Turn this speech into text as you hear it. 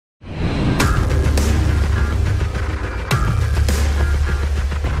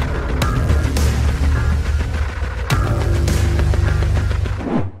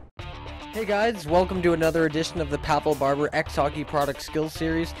Hey guys, welcome to another edition of the Pavel Barber xHockeyProducts Skills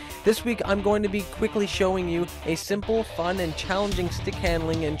Series. This week I'm going to be quickly showing you a simple, fun, and challenging stick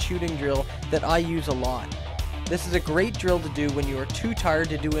handling and shooting drill that I use a lot. This is a great drill to do when you are too tired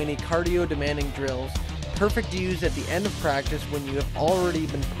to do any cardio demanding drills, perfect to use at the end of practice when you have already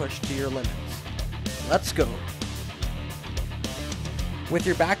been pushed to your limits. Let's go! With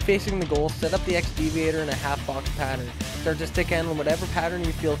your back facing the goal, set up the xDeviator in a half box pattern. Start to stick handle whatever pattern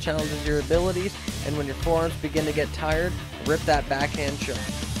you feel challenges your abilities, and when your forearms begin to get tired, rip that backhand shot.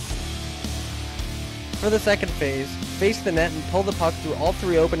 For the second phase, face the net and pull the puck through all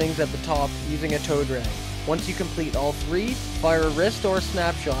three openings at the top using a toe drag. Once you complete all three, fire a wrist or a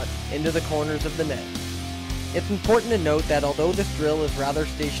snapshot into the corners of the net. It's important to note that although this drill is rather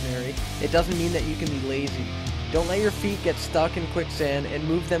stationary, it doesn't mean that you can be lazy. Don't let your feet get stuck in quicksand and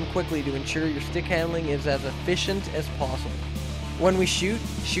move them quickly to ensure your stick handling is as efficient as possible. When we shoot,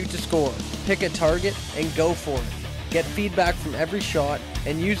 shoot to score. Pick a target and go for it. Get feedback from every shot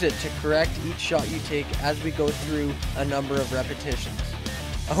and use it to correct each shot you take as we go through a number of repetitions.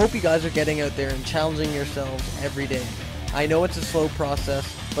 I hope you guys are getting out there and challenging yourselves every day. I know it's a slow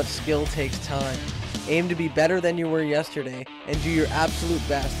process, but skill takes time. Aim to be better than you were yesterday and do your absolute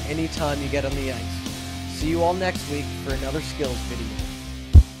best anytime you get on the ice. See you all next week for another skills video.